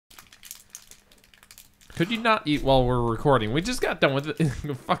Could you not eat while we're recording? We just got done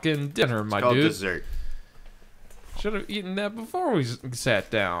with fucking dinner, my dude. Dessert. Should have eaten that before we sat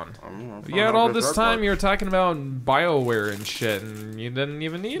down. You had all this time you were talking about BioWare and shit, and you didn't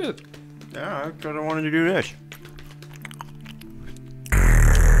even eat it. Yeah, I kind of wanted to do this.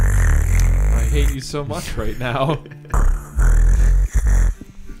 I hate you so much right now.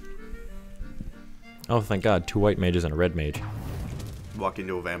 Oh, thank God, 2 white mages and a red mage. Walk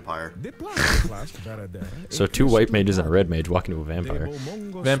into a vampire. So 2 white mages and a red mage walk into a vampire.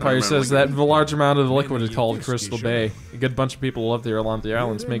 Vampire says that the large amount of the liquid is called Crystal Bay. A good bunch of people live there along the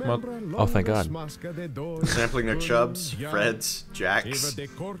islands. Make Oh, thank God. Sampling their chubs, Freds, Jacks.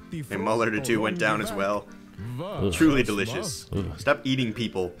 A Muller to 2 went down as well. Ugh. Truly delicious. Ugh. Stop eating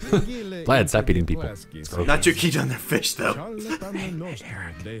people. Lad, stop eating people. Not too keen on their fish, though.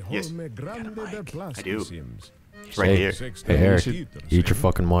 Yes. I do. It's right here. Hey, Eric, eat your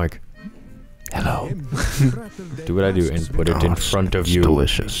fucking mic. Hello. Do what I do and put it in front of you.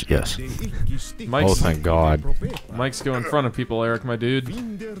 Delicious, yes. Oh, thank God. Mike's go in front of people, Eric, my dude.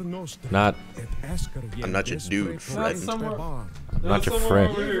 Not. I'm not your dude, friend. I'm not your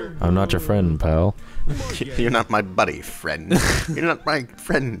friend. I'm not your friend, pal. You're not my buddy, friend. You're not my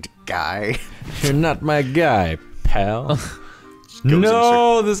friend, guy. You're not my guy, pal.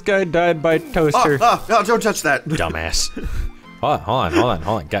 No, this guy died by toaster. Oh, don't touch that. Dumbass. Hold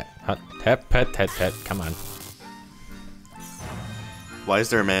on. Pet. Come on. Why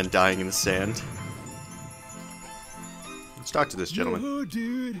is there a man dying in the sand? Let's talk to this gentleman. Oh,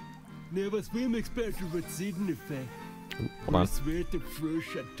 dude. Never swim expert with Sydney effect. Hold on.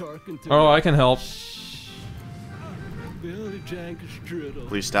 Oh, I can help.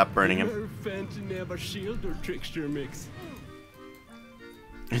 Please stop burning him.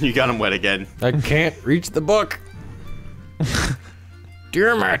 And you got him wet again. I can't reach the book.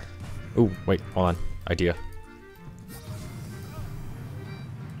 Damn it. Oh, wait, hold on. Idea.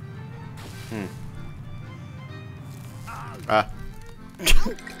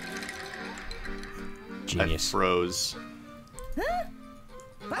 Genius. I froze.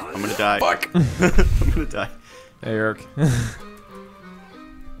 I'm gonna die. Fuck! I'm gonna die. Hey, Eric.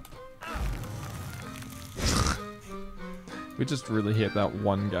 We just really hit that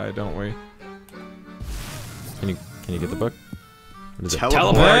one guy, don't we? Can you get the book? What is it?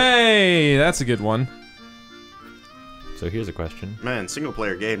 Teleport. Hey, that's a good one. So here's a question. Man, single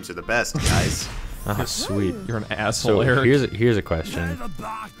player games are the best, guys. Oh, sweet. You're an asshole, So Eric. here's a question.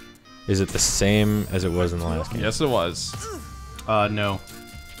 Is it the same as it was in the last game? Yes, it was. No.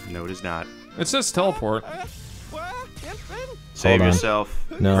 No, it is not. It says teleport. Save on. yourself.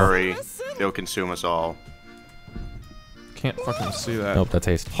 No. Hurry. They'll consume us all. Can't fucking see that. Nope, that's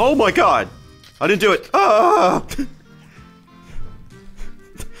haste. Oh my god! I didn't do it! Ah!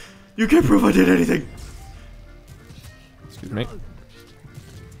 You can't prove I did anything! Excuse me.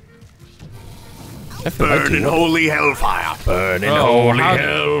 I feel like Burn in holy hellfire! Burn in Oh, holy how-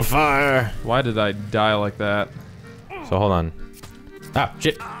 hellfire! Why did I die like that? So hold on. Ah,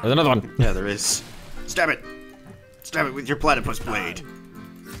 shit! There's another one! Yeah, there is. Stab it! Stab it with your platypus blade.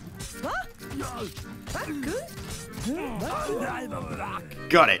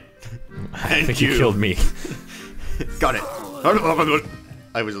 Got it. I think you killed me. Got it.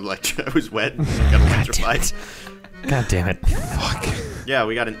 I was I was wet. Got electrified. God damn it. Fuck. Yeah,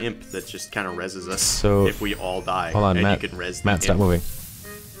 we got an imp that just kind of reses us So- if we all die. Hold on, and Matt. you can res the Matt, stop imp. moving.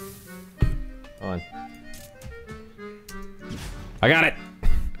 Hold on. I got it!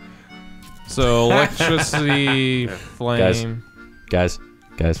 So, electricity, flame. Guys.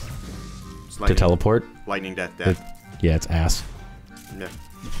 It's To lightning, teleport? lightning death. Yeah, it's ass. Yeah.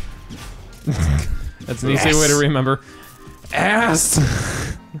 That's an easy way to remember. Ass!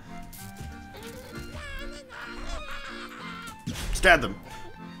 Stab them.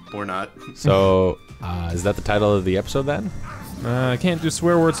 Or not. So, is that the title of the episode then? I can't do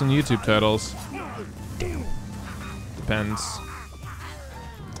swear words in YouTube titles. Damn. Depends.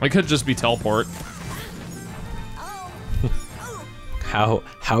 It could just be teleport.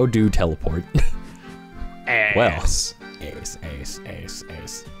 How do teleport? Well. Ass. Ace.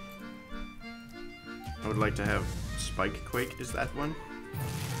 I would like to have Spike Quake. Is that one?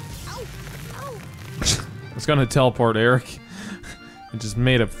 It's gonna teleport, Eric. It just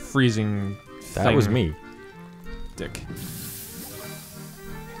made a freezing That thing. was me. Dick.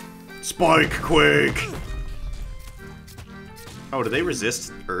 Spike Quake! Oh, do they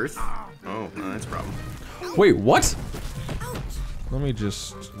resist Earth? Oh, no, that's a problem. Wait, what? Let me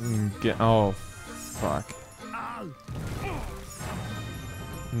just get. Oh, fuck.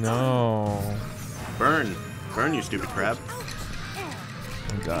 No. Burn. Burn, you stupid crab.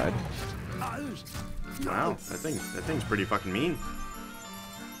 I died. Wow, that thing's pretty fucking mean.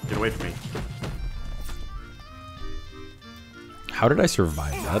 Get away from me. How did I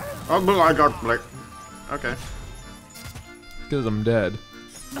survive that? Oh, I got like. Okay. Because I'm dead.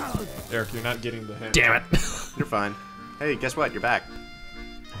 Eric, you're not getting the hint. Damn it! You're fine. Hey, guess what? You're back.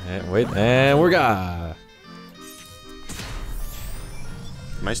 Wait, and we're gone.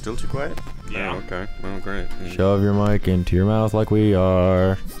 Am I still too quiet? Yeah. Oh, okay. Well, great. Shove your mic into your mouth like we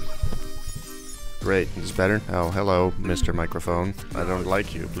are. Great. Is this better? Oh, hello, Mr. Microphone. I don't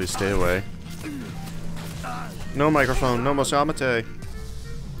like you. Please stay away. No microphone. No mosamate.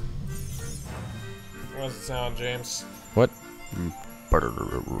 What's the sound, James? What? We need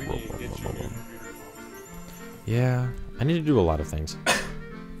to get you in. Yeah, I need to do a lot of things.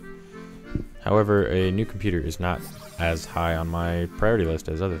 However, a new computer is not as high on my priority list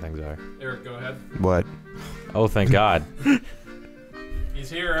as other things are. Eric, go ahead. What? Oh, thank God. He's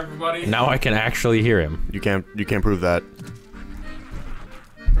here, everybody. Now I can actually hear him. You can't prove that.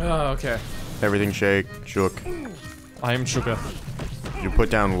 Oh, okay. Everything shook. I am Schubert. You put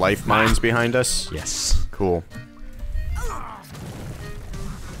down life mines behind us? Yes. Cool.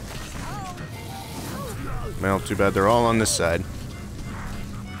 Well, too bad they're all on this side.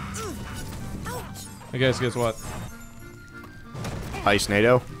 Hey guys, guess what? Ice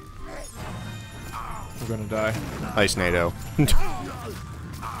NATO? We're gonna die. Ice NATO.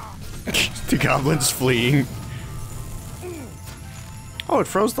 The goblin's fleeing. Oh, it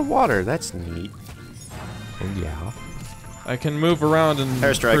froze the water. That's neat. Oh, yeah. I can move around and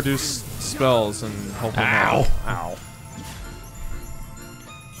Airstrike. produce spells and hopefully Ow. not. Ow.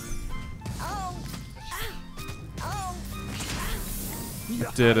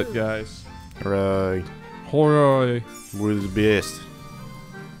 Did it, guys. Right. Hooray. We're the best.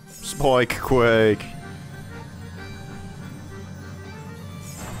 Spike Quake.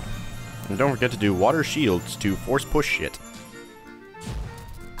 And don't forget to do water shields to force push shit.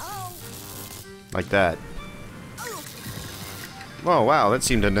 Like that. Oh wow, that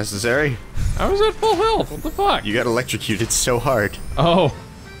seemed unnecessary. I was at full health. What the fuck? You got electrocuted so hard. Oh.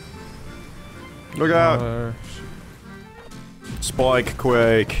 Look out! Spike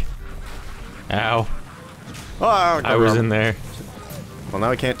Quake. Ow. Oh, I was in there. Well,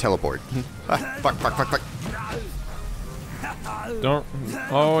 now I can't teleport. Ah, fuck, fuck, fuck, fuck. Don't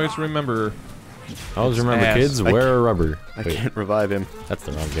always remember. Always remember, ass. kids, wear a rubber. I Wait, can't revive him. that's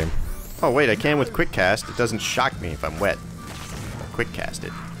the wrong game. Oh wait, I can with quick cast. It doesn't shock me if I'm wet. I quick cast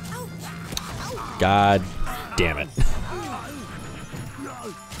it. God damn it.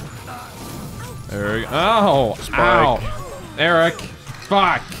 There we go. Oh! Spike. Ow! Eric!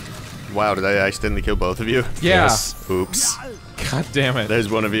 Fuck! Wow, did I accidentally kill both of you? Yeah. Yes. Oops. God damn it. There's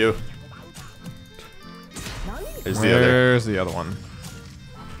one of you. There's the other. There's the other one.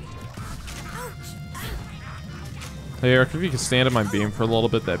 Hey Eric, if you could stand in my beam for a little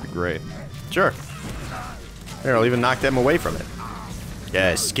bit, that'd be great. Sure. Here, I'll even knock them away from it.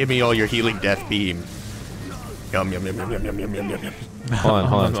 Yes, give me all your healing death beam. Yum yum yum yum yum yum yum yum yum. Hold on,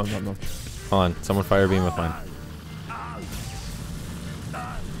 hold on. No, no, no. Hold on. Someone fire a beam with mine.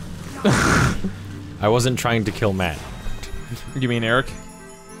 I wasn't trying to kill Matt. You mean Eric?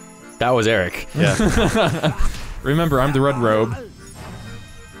 That was Eric. Yeah. Remember, I'm the red robe.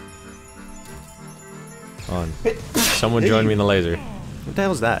 Hold on. Someone join me in the laser. What the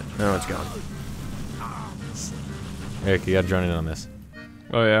hell's that? No, it's gone. Eric, you gotta join in on this.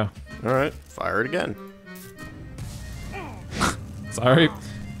 Oh yeah. All right, fire it again. Sorry.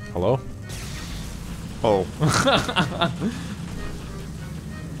 Hello? Oh.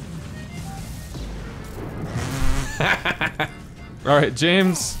 Alright,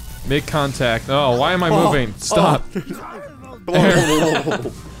 James, make contact. Oh, why am I moving? Stop.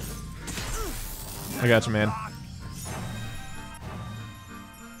 I got you, man.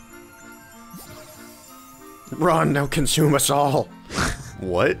 Run, now consume us all.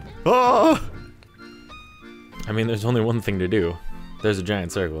 What? Oh! I mean, there's only one thing to do. There's a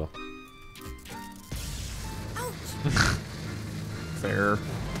giant circle. Fair.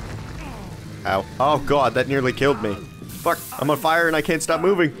 Ow. Oh god, that nearly killed me. Fuck, I'm on fire and I can't stop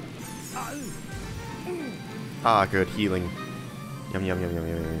moving. Ah, good, healing. Yum yum yum yum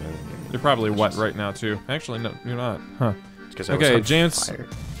yum yum yum. You're probably wet right now, too. Actually, no, you're not. Huh. It's 'cause I was Okay, on James. fire.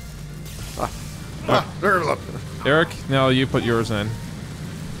 Eric, now you put yours in.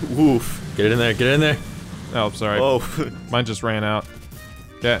 Woof. Get it in there, get it in there. Oh, sorry. Oh. Mine just ran out.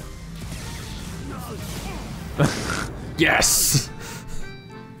 Okay. Yes!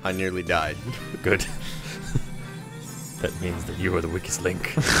 I nearly died. Good. That means that you are the weakest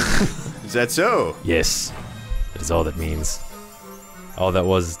link. Is that so? Yes. That is all that means. All that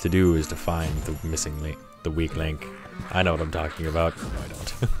was to do is to find the missing link, the weak link. I know what I'm talking about. No, I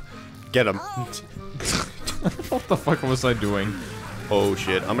don't. Get him. What the fuck was I doing? Oh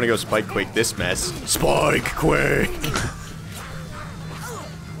shit, I'm gonna go Spike Quake this mess. Spike Quake!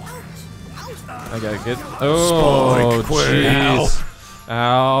 I gotta get. Oh, jeez.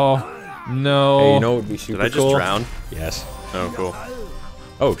 Ow. No. Hey, you know what would be super Did I just cool? drown? Yes. Oh, cool.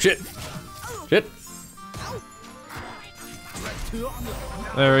 Oh, shit. Shit.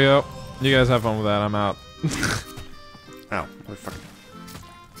 There we go. You guys have fun with that. I'm out. Ow, motherfucker.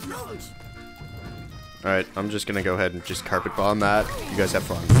 Alright, I'm just gonna go ahead and just carpet bomb that. You guys have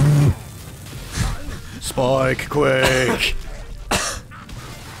fun. Spike Quake!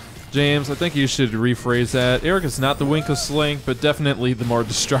 James, I think you should rephrase that. Eric is not the Winkus Link, but definitely the more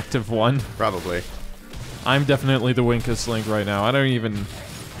destructive one. Probably. I'm definitely the Winkus Link right now. I don't even...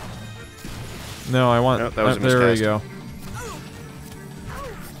 No, I want... Nope, that was a there we miscast. go.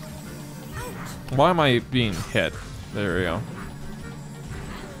 Why am I being hit? There we go.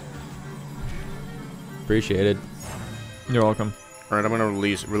 Appreciated. You're welcome. Alright, I'm gonna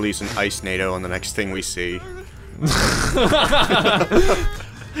release an Ice NATO on the next thing we see.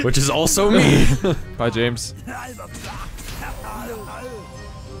 Which is also me. Bye, James.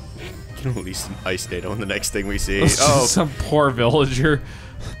 Can release an Ice NATO on the next thing we see. Oh, Oh, some poor villager.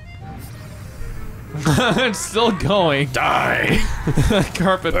 It's still going. Die.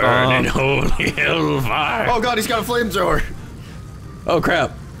 Carpet Burn in bomb. holy hellfire. oh god, he's got a flamethrower! Oh,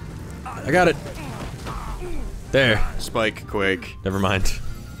 crap. I got it. There. Spike Quake. Never mind.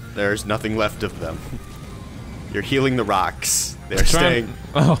 There's nothing left of them. You're healing the rocks. They're staying.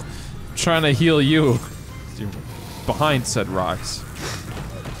 Oh, trying to heal you. You're behind said rocks.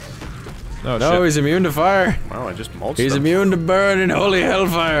 Oh, No, shit. he's immune to fire. Wow, I just mulched He's them. immune to burn in holy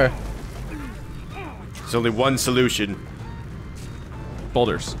hellfire. There's only one solution.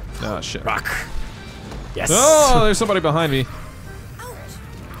 Boulders. Oh, shit. Rock. Yes. Oh, there's somebody behind me.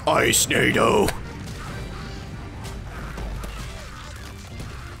 Ice NATO.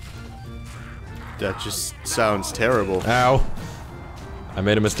 That just sounds terrible. Ow. I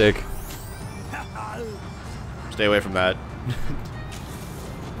made a mistake. Stay away from that.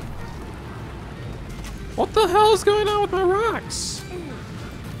 What the hell is going on with my rocks?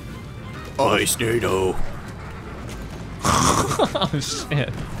 Ice NATO. Oh, shit.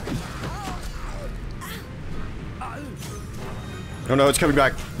 Oh no, it's coming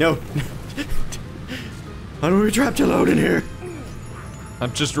back. No. How do we trapped alone in here?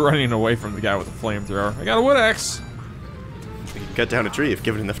 I'm just running away from the guy with the flamethrower. I got a wood axe. You can cut down a tree if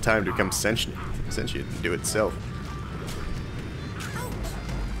given enough time to become sentient and do it itself.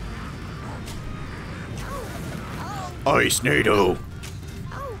 Ice NATO.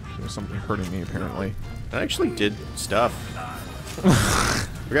 There's something hurting me, apparently. I actually did stuff.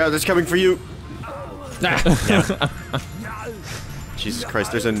 God, that's coming for you. Jesus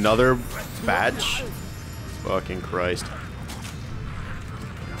Christ, there's another badge? Fucking Christ.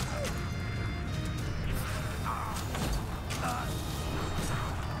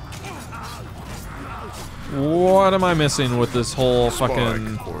 What am I missing with this whole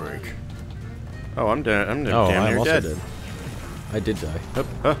fucking... Oh, I'm damn Oh, near I'm also dead. dead. I did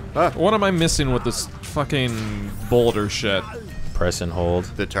die. What am I missing with this fucking boulder shit? Press and hold.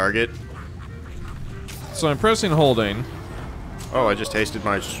 The target. So I'm pressing holding. Oh, I just tasted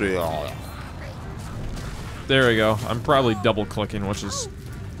my tree. Oh. There we go. I'm probably double clicking, which is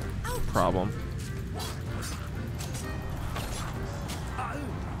a problem.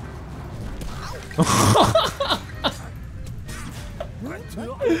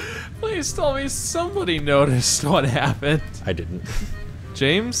 Please tell me somebody noticed what happened. I didn't.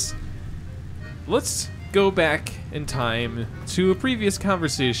 James, let's go back in time to a previous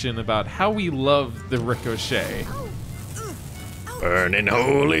conversation about how we love the ricochet. Burn in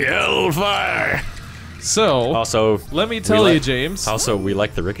holy hellfire. So, Also, let me tell we you, like- James. Also, we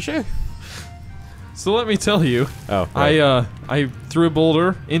like the ricochet. So let me tell you. Oh, right. I threw a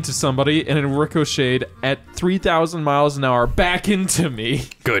boulder into somebody and it ricocheted at 3,000 miles an hour back into me.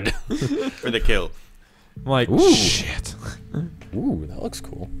 Good. For the kill. I'm like, Ooh. shit. Ooh, that looks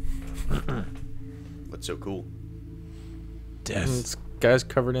cool. What's so cool? This guy's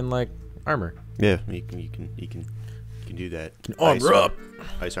covered in like armor. Yeah, you can do that. Armor up.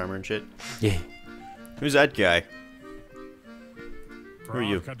 Ice armor and shit. Yeah. Who's that guy? Who are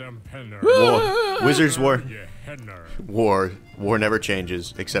you? War. Wizards War. War never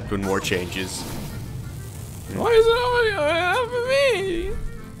changes, except when war changes. Why is it always going to happen to me?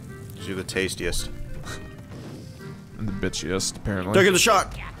 'Cause you're the tastiest. I'm the bitchiest, apparently. Taking the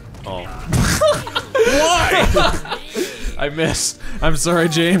shot! Oh. I missed. I'm sorry,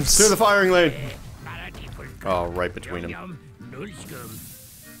 James. To the firing lane. Oh, right between them.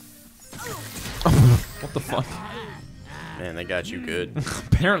 What the fuck? Man, they got you good.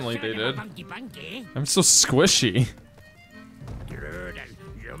 Apparently they did. I'm so squishy.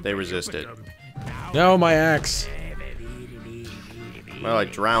 They resisted. No, my axe. Well, I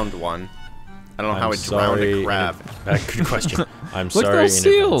drowned one. I don't know how I'm I drowned a sorry, crab. Good question. I'm Look sorry. at those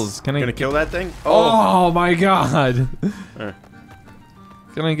seals. Can I Gonna kill that thing? Oh my god. Eh.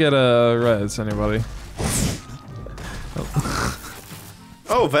 Can I get a res, anybody?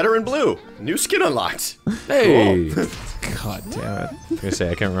 Oh, veteran blue. New skin unlocked. Hey. Cool. God damn it. I was gonna say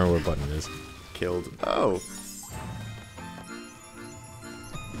I can't remember what button it is. Killed. Oh.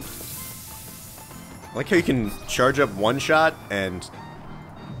 I like how you can charge up one shot and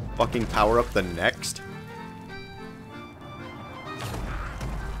fucking power up the next.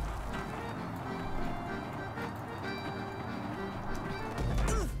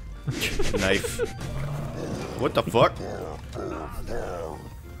 Knife. What the fuck?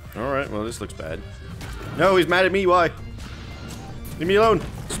 Alright, well this looks bad. No, he's mad at me, why? Leave me alone.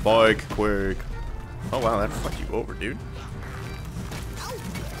 Spike, quick. Oh wow, that fucked you over, dude.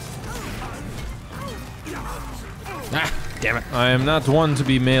 Ah, damn it. I am not one to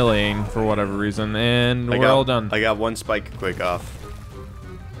be meleeing for whatever reason, and we're all done. I got one spike quick off.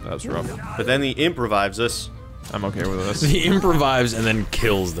 That's rough. But then he improvises us. I'm okay with this. He improvises and then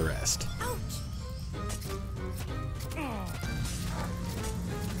kills the rest.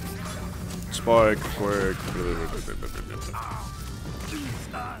 Spike, quick.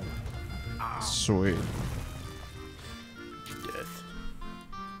 Sweet. Death.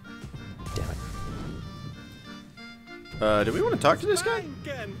 Damn it. Do we want to talk to this guy?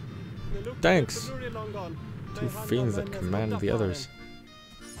 Thanks. Two fiends that command the others.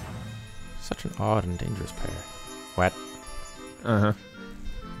 Such an odd and dangerous pair. What? Uh-huh.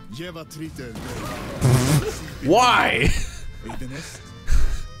 Why?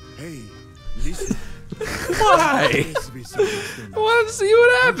 Hey, listen. Why? I wanted to see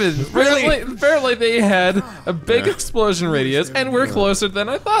what happened. Apparently they had a big explosion radius, and we're closer than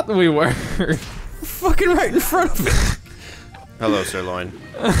I thought we were. Fucking right in front of me. Hello, Sirloin.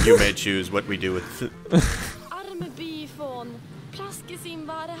 You may choose what we do with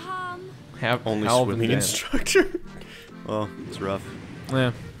Have only swimming instructor. Well, it's rough.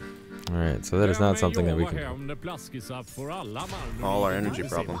 Yeah. Alright, so that is not something that we can do. All our energy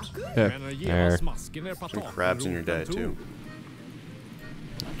problems. Yeah. There. Some crabs in your diet too.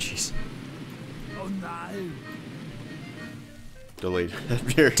 Jeez. Delayed.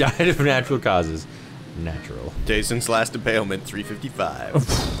 Your Died of natural causes. Natural. day since last impalement, 355.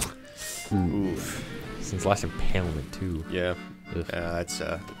 Oof. Since last impalement too. Yeah. Ugh. That's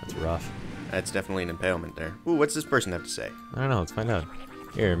rough. That's definitely an impalement there. Ooh, what's this person have to say? I don't know, let's find out.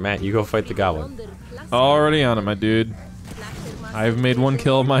 Here, Matt, you go fight the goblin. Already on it, my dude. I've made one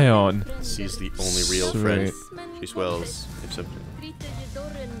kill of my own. She's the only real Sweet. friend. She swells. Except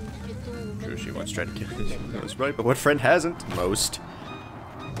sure she once tried to kill us. That's right, but what friend hasn't? Most.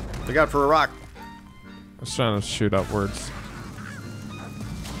 Look out for a rock. I was trying to shoot upwards.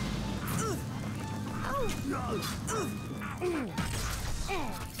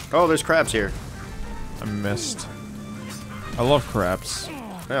 Oh, there's crabs here. I missed. I love crabs.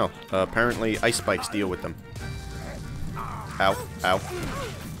 Well, apparently ice spikes deal with them. Ow, ow.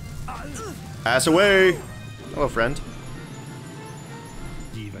 Pass away! Hello, friend.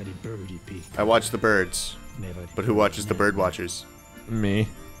 I watch the birds. But who watches the bird watchers? Me.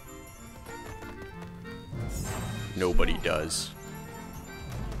 Nobody does.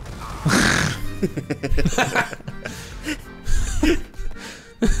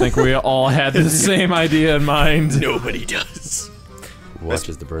 I think we all had the same idea in mind. Nobody does.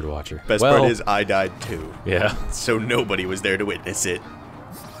 Watches the bird watcher. Best well, part is I died too. Yeah. So nobody was there to witness it.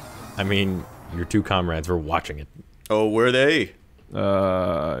 I mean, your two comrades were watching it. Oh, were they?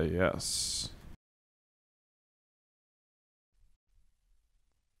 Yes.